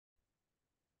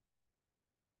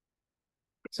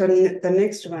So the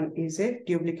next one is a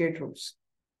duplicate rules.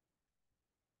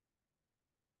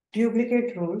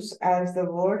 Duplicate rules, as the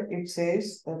word it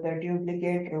says, the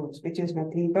duplicate rules, which is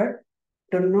nothing but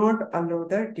do not allow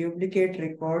the duplicate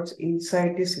records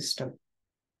inside the system.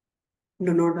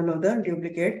 Do not allow the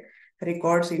duplicate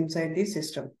records inside the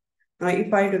system. Now,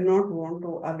 if I do not want to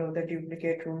allow the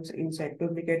duplicate records inside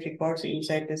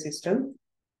the system,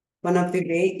 one of the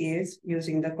way is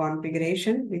using the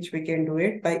configuration, which we can do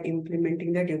it by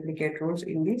implementing the duplicate rules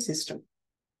in the system.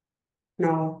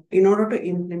 Now, in order to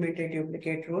implement a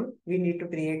duplicate rule, we need to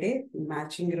create a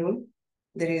matching rule.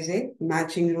 There is a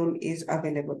matching rule is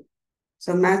available.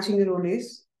 So matching rule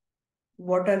is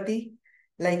what are the,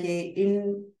 like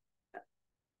in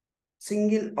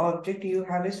single object, you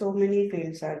have so many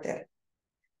fields are there.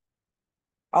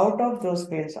 Out of those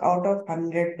fields, out of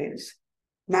 100 fields,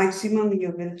 maximum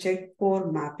you will check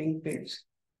 4 mapping fields.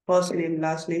 First name,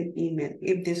 last name, email.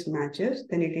 If this matches,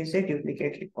 then it is a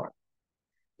duplicate record.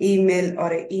 Email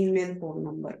or a email phone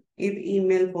number. If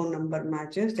email phone number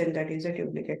matches, then that is a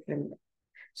duplicate number.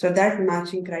 So that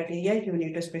matching criteria you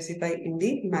need to specify in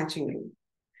the matching rule.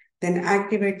 Then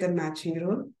activate the matching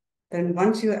rule. Then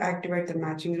once you activate the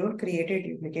matching rule, create a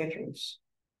duplicate rules.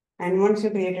 And once you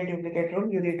create a duplicate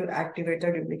rule, you need to activate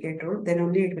the duplicate rule. Then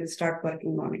only it will start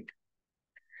working on it.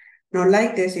 Now,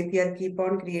 like this, if you keep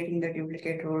on creating the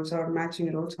duplicate rules or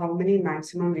matching rules, how many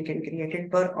maximum we can create it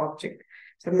per object?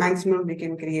 So maximum we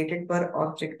can create it per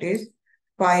object is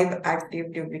 5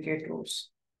 active duplicate rules.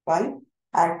 5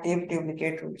 active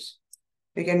duplicate rules.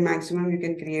 We can maximum you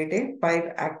can create a 5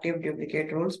 active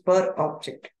duplicate rules per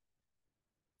object.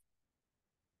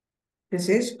 This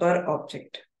is per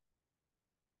object.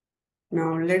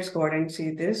 Now let's go ahead and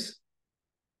see this.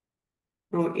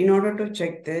 Now in order to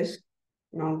check this,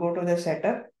 now go to the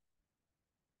setup.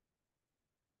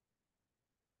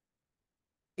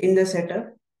 In the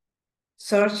setup,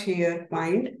 search here,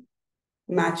 find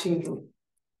matching rule.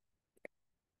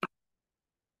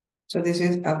 So this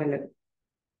is available.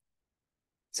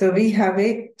 So we have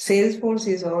a Salesforce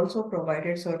is also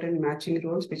provided certain matching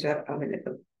rules which are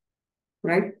available,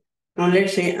 right? Now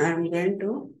let's say I'm going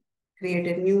to create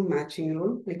a new matching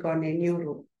rule, click on a new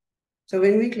rule. So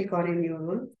when we click on a new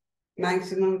rule,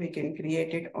 maximum we can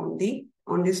create it on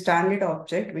the standard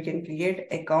object, we can create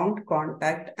account,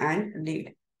 contact and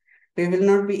lead. We will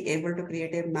not be able to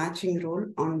create a matching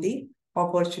rule on the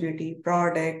opportunity,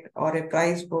 product or a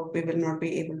price book. We will not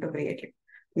be able to create it.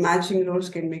 Matching rules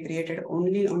can be created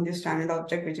only on the standard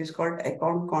object, which is called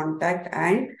account, contact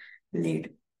and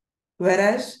lead.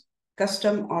 Whereas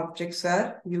custom objects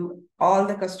are all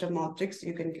the custom objects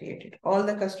you can create it. All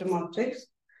the custom objects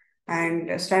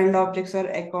and standard objects are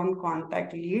account,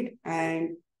 contact, lead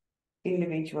and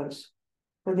individuals.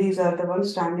 So these are the one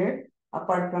standard.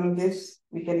 Apart from this,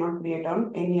 we cannot create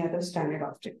on any other standard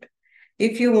object.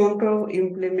 If you want to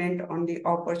implement on the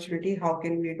opportunity, how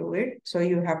can we do it? So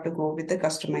you have to go with the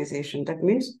customization. That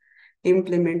means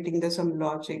implementing some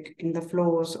logic in the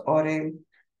flows or a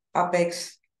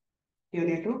Apex, you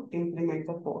need to implement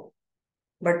the code.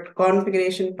 But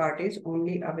configuration part is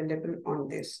only available on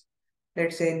this.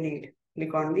 Let's say lead.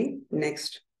 Click on the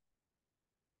next.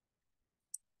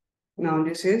 Now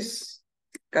this is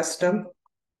custom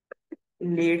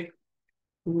lead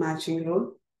matching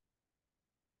rule.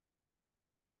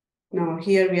 Now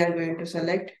here we are going to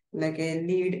select like a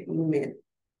lead email.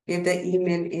 If the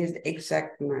email is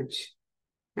exact match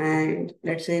and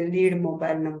let's say lead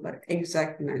mobile number,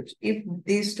 exact match. If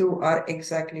these two are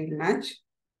exactly match,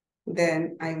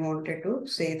 then I wanted to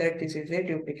say that this is a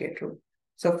duplicate rule.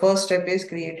 So first step is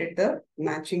created the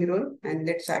matching rule and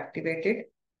let's activate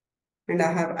it. And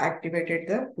I have activated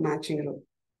the matching rule.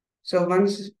 So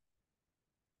once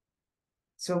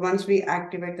we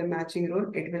activate the matching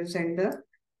rule, it will send the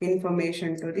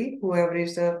information to the whoever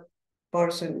is the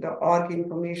person, the org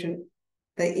information,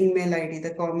 the email ID,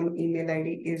 the common email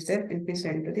ID is there, will be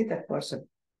sent to that person.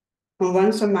 Now,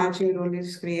 once a matching rule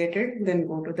is created, then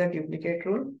go to the duplicate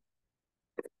rule.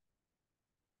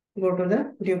 Go to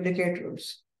the duplicate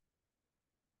rules.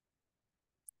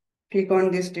 Click on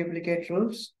this duplicate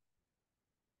rules.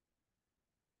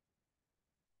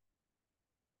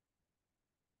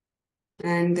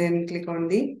 And then click on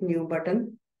the new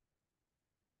button.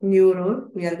 New rule.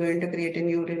 We are going to create a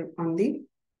new rule on the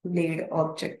lead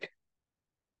object.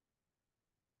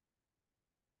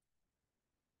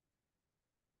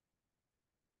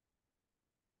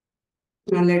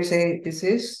 Now let's say this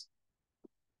is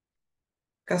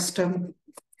custom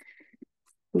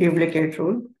duplicate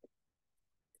rule.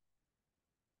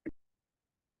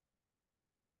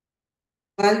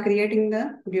 While creating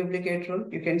the duplicate rule,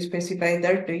 you can specify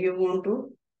that do you want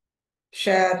to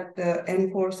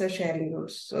enforce the sharing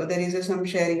rules. So there is some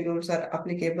sharing rules are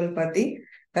applicable for the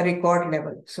record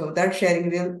level. So that sharing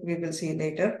rule we will see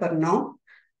later. For now,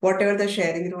 whatever the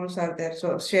sharing rules are there,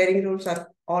 so sharing rules are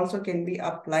also can be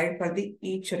applied for the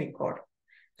each record.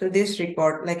 So this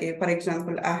record, like for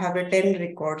example, I have a 10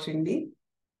 records in the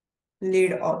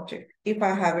lead object. If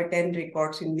I have a 10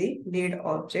 records in the lead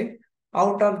object,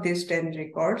 out of these 10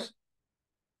 records,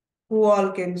 who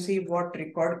all can see what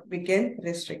record we can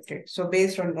restrict it. So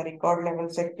based on the record level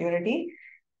security,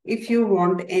 if you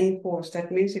want enforce,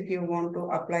 that means if you want to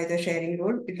apply the sharing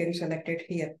rule, you can select it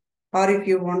here. Or if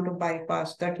you want to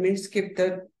bypass, that means skip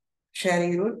the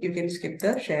sharing rule, you can skip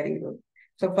the sharing rule.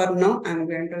 So for now, I'm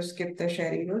going to skip the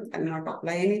sharing rule and not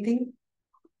apply anything.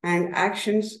 And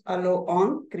actions allow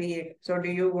on create. So do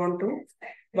you want to,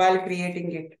 while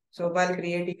creating it, so while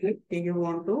creating it, do you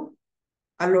want to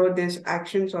allow these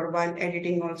actions, or while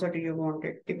editing also do you want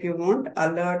it? If you want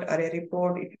alert or a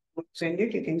report, if you send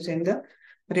it, you can send the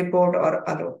report or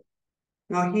allow.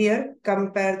 Now here,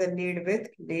 compare the lead with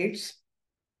leads,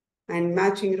 and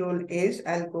matching rule is,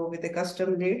 I'll go with the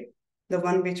custom lead, the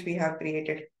one which we have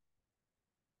created.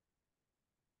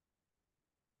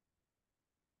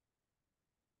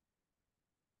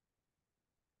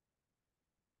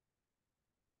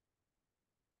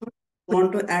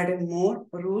 Want to add more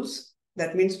rules,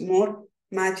 that means more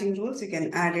matching rules, you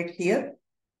can add it here.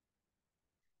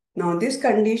 Now this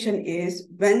condition is,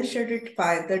 when should it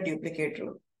fire the duplicate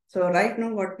rule? So right now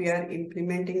what we are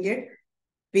implementing it,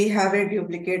 we have a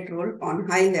duplicate rule on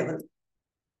high level.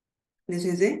 This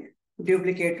is a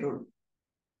duplicate rule.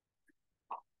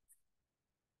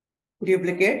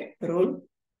 Duplicate rule.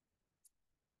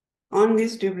 On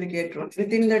this duplicate rule,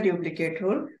 within the duplicate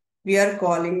rule, we are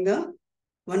calling the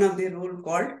one of the rule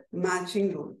called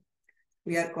matching rule.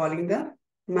 We are calling the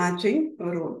matching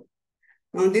rule.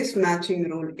 Now this matching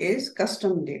rule is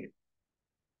custom lead.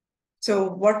 So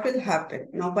what will happen?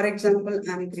 Now, for example,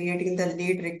 I'm creating the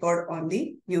lead record on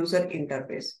the user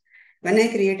interface. When I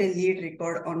create a lead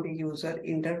record on the user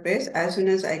interface, as soon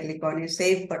as I click on a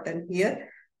save button here,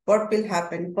 what will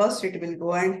happen? First, it will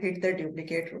go and hit the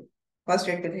duplicate rule. First,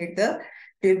 it will hit the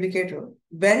duplicate rule.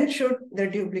 When should the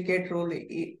duplicate rule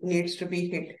needs to be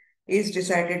hit is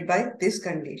decided by this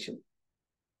condition.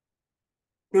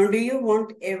 Now, do you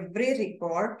want every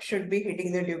record should be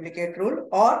hitting the duplicate rule,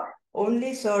 or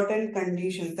only certain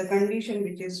conditions? The condition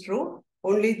which is true,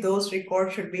 only those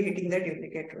records should be hitting the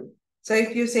duplicate rule. So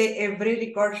if you say every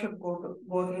record should go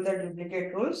through the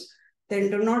duplicate rules,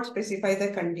 then do not specify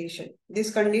the condition.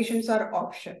 These conditions are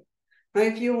optional. Now,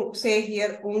 if you say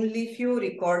here only few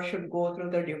records should go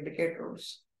through the duplicate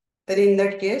rules, then in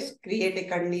that case, create a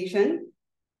condition.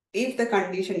 If the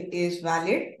condition is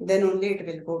valid, then only it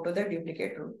will go to the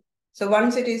duplicate rule. So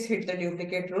once it is hit the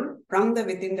duplicate rule, from the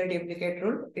within the duplicate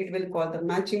rule, it will call the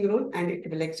matching rule and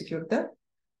it will execute the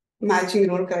matching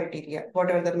rule criteria.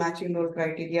 Whatever the matching rule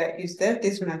criteria is there,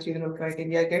 this matching rule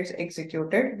criteria gets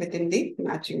executed within the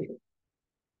matching rule.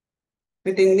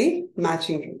 Within the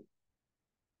matching rule.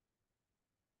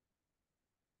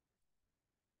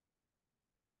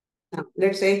 Now,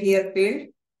 let's say here field.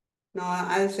 Now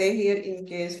I'll say here in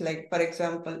case, like for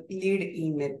example, lead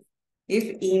email.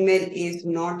 If email is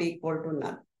not equal to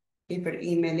null, if an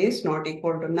email is not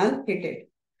equal to null, hit it.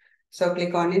 So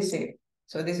click on it, save.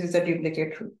 So this is the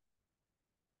duplicate rule.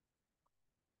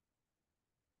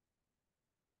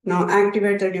 Now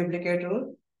activate the duplicate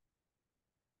rule.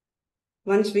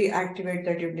 Once we activate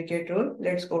the duplicate rule,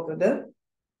 let's go to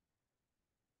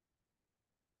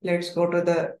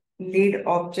the lead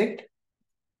object.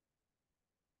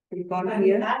 Click on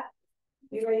here.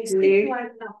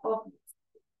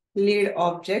 Lead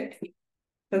object.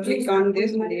 So click on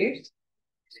this leads.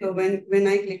 So when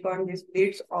I click on this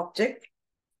leads object,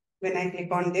 when I click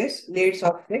on this leads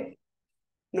object,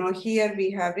 now here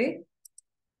we have a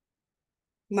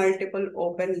multiple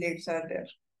open leads are there.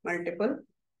 Multiple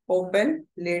open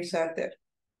leads are there.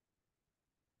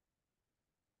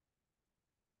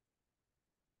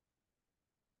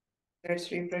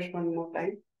 Let's refresh one more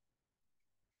time.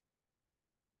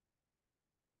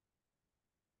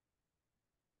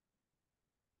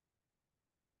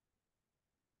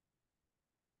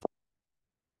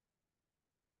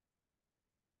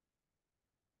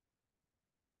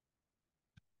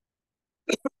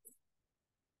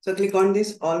 So click on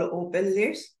this all open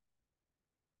leads.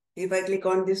 If I click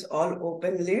on this all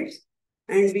open leads,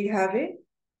 and we have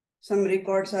some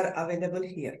records are available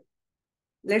here.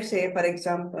 Let's say, for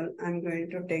example, I'm going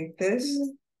to take this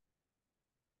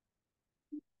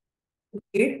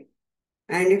lead,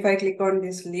 and if I click on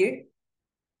this lead,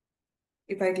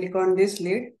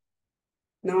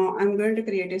 Now I'm going to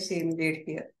create a same lead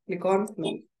here. Click on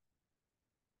clone.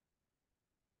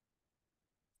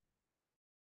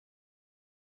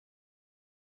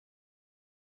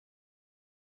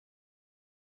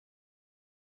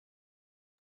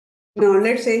 Now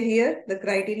let's say here the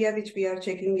criteria which we are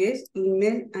checking is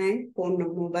email and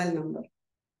mobile number,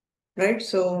 right?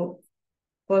 So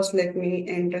first let me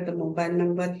enter the mobile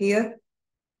number here.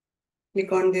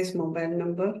 Click on this mobile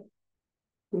number.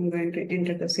 I'm going to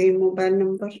enter the same mobile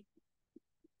number.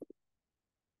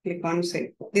 Click on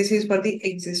save. This is for the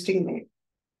existing lead.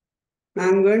 Now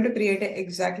I'm going to create a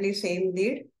exactly same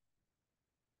lead.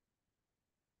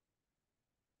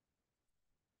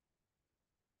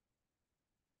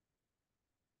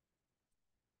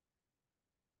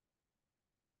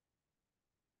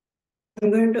 I'm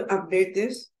going to update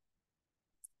this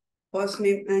first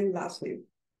name and last name.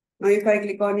 Now if I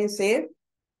click on save,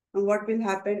 and what will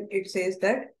happen? It says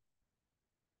that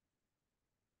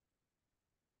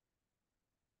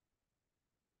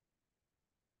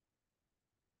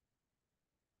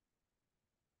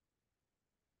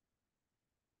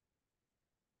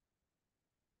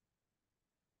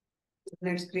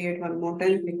let's create one more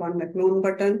time. Click on the clone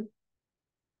button.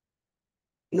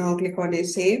 Now click on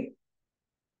save.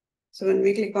 So when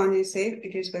we click on save,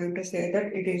 it is going to say that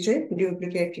it is a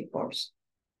duplicate records.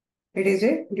 It is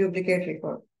a duplicate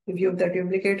record. View the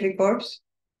duplicate records.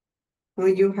 Now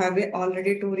you have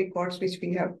already two records which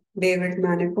we have, David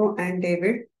Manipo and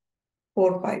David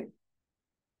 45.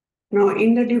 Now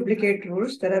in the duplicate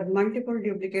rules, there are multiple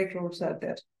duplicate rules are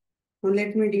there. Now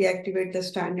let me deactivate the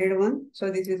standard one. So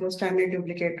this is a standard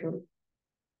duplicate rule.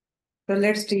 So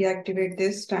let's deactivate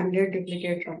this standard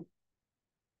duplicate rule.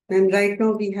 And right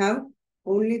now we have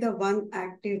only the one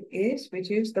active is,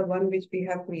 which is the one which we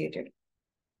have created.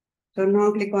 So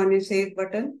now click on the save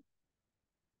button.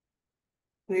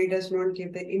 It does not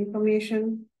give the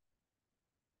information.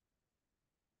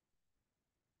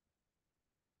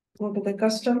 Go to the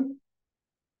custom.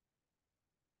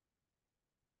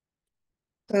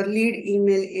 The lead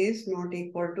email is not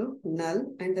equal to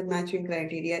null and the matching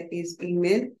criteria is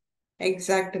email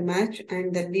exact match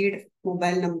and the lead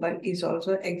mobile number is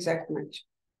also exact match.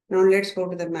 Now let's go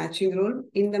to the matching rule.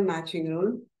 In the matching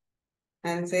rule,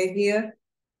 I'll say here,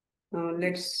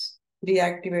 let's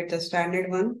deactivate the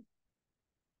standard one.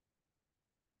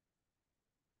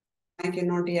 I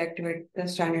cannot deactivate the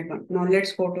standard one. Now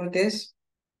let's go to this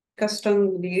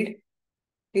custom lead.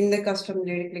 In the custom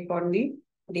lead, click on the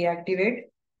deactivate.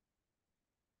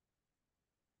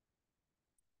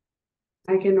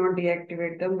 I cannot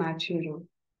deactivate the matching rule.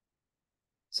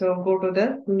 So go to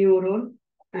the new rule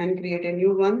and create a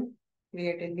new one,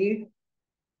 create a lead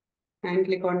and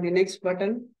click on the next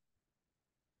button.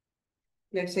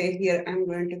 Let's say here I'm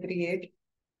going to create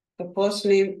the first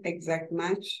name exact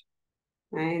match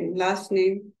and last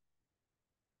name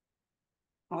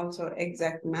also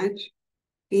exact match,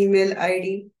 email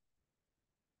ID,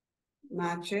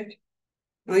 match it.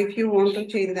 Now if you want to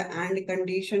change the AND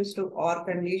conditions to OR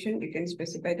condition, you can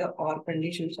specify the OR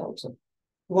conditions also.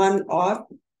 1 or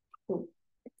 2,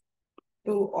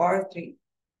 2 or 3,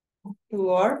 2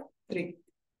 or 3.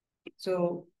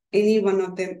 So any one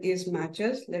of them is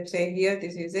matches. Let's say here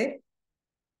this is a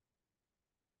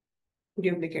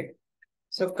duplicate.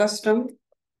 So custom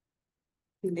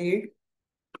lead.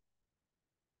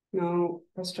 Now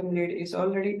custom lead is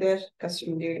already there.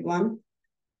 Custom lead 1.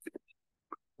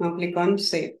 Now click on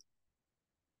save.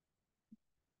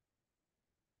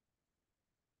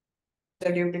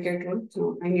 The duplicate rule.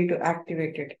 So I need to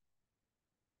activate it.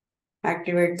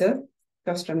 Activate the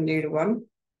custom lead 1.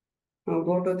 Now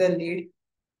go to the lead.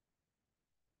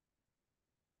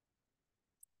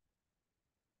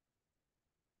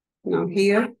 Now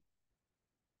here,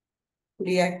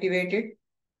 deactivate it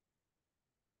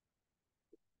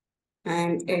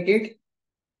and edit.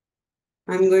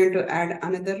 I'm going to add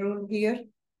another rule here.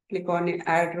 Click on the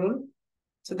add rule.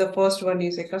 So the first one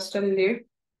is a custom lead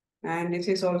and this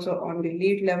is also on the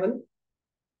lead level.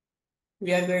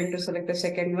 We are going to select the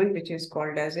second one, which is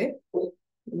called as a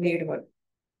lead one.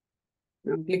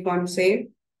 Now click on save.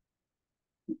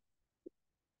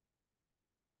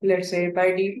 Let's say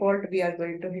by default, we are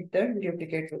going to hit the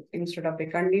duplicate rule instead of a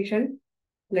condition.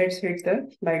 Let's hit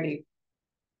the by default.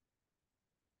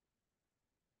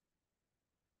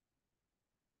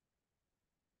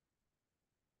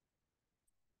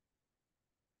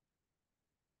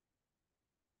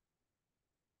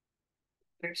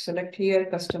 Let's select here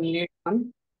custom lead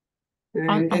one.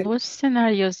 And On which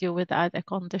scenarios you would add a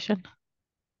condition?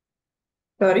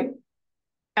 sorry?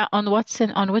 On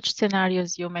which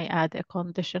scenarios you may add a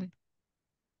condition?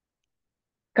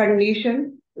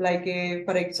 Condition, like a,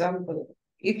 for example,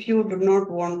 if you do not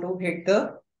want to hit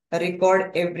the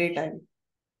record every time.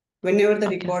 Whenever the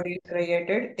record is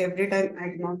created, every time I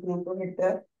do not want to hit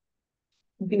the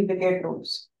duplicate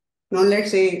rows. Now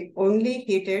let's say only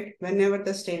hit it whenever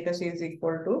the status is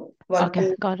equal to Okay,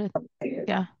 working. got it.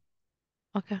 Yeah.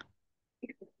 Okay.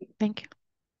 Thank you.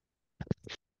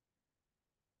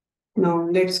 Now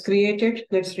let's create it.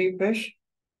 Let's refresh.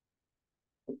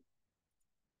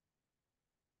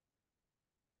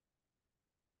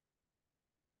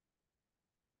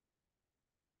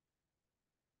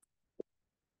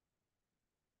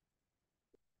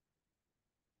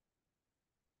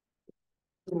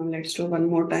 Now let's do one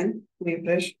more time.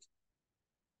 Refresh.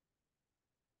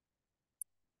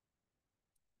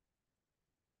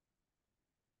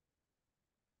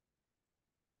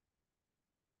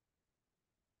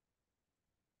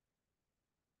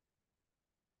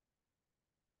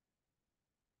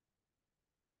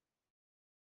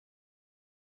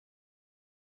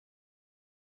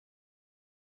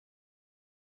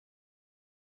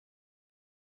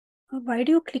 Why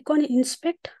do you click on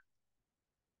inspect?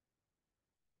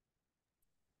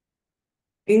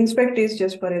 Inspect is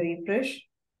just for a refresh.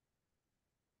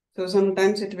 So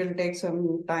sometimes it will take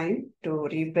some time to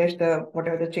refresh the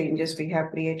whatever the changes we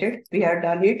have created. We have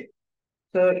done it.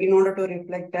 So in order to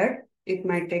reflect that, it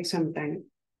might take some time.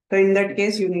 So in that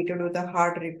case, you need to do the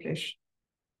hard refresh.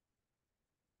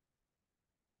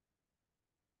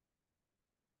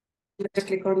 Let's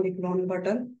click on the clone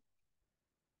button.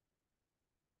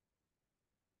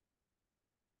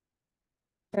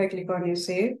 I click on your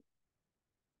save.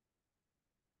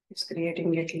 It's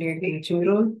creating a clear aging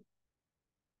rule.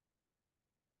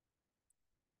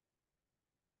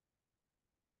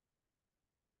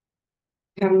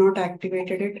 I have not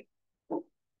activated it.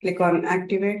 Click on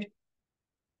activate.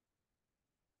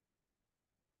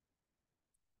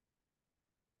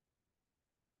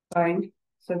 Fine.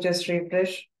 So just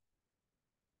refresh.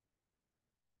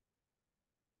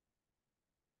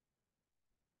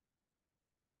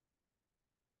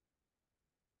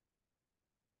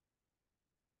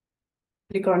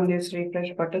 Click on this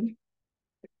refresh button.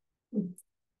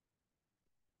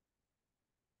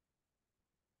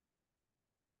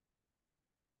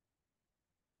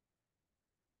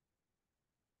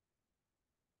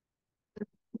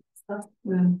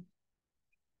 Now,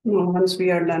 once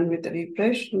we are done with the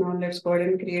refresh, now let's go ahead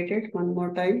and create it one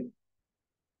more time.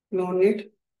 Clone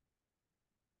it.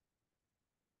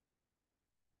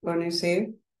 Gonna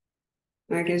save.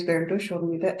 Now it is going to show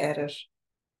me the error.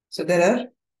 So there are,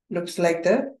 looks like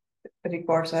the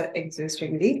records are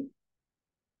existing in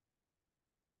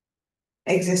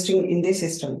the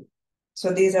system.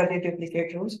 So these are the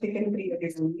duplicate rules. We can create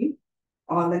it only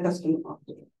all the custom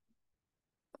objects.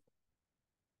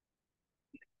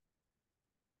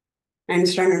 And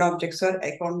standard objects are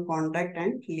account, contact,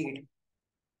 and lead.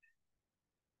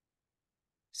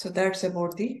 So that's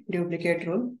about the duplicate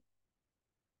rule.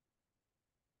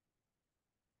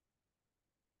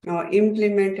 Now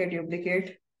implement a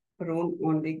duplicate rule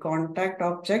on the contact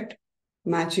object,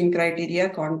 matching criteria,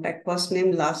 contact first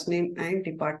name, last name, and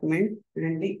department,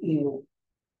 and the email.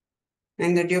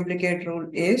 And the duplicate rule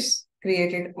is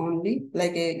created only,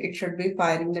 it should be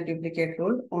firing the duplicate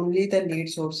rule, only the lead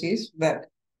source is web.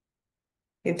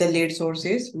 If the lead source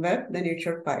is web, then it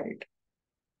should fire it.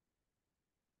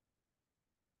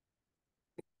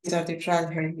 These are the trial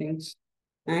head links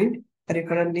and a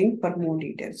referral link for more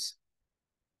details.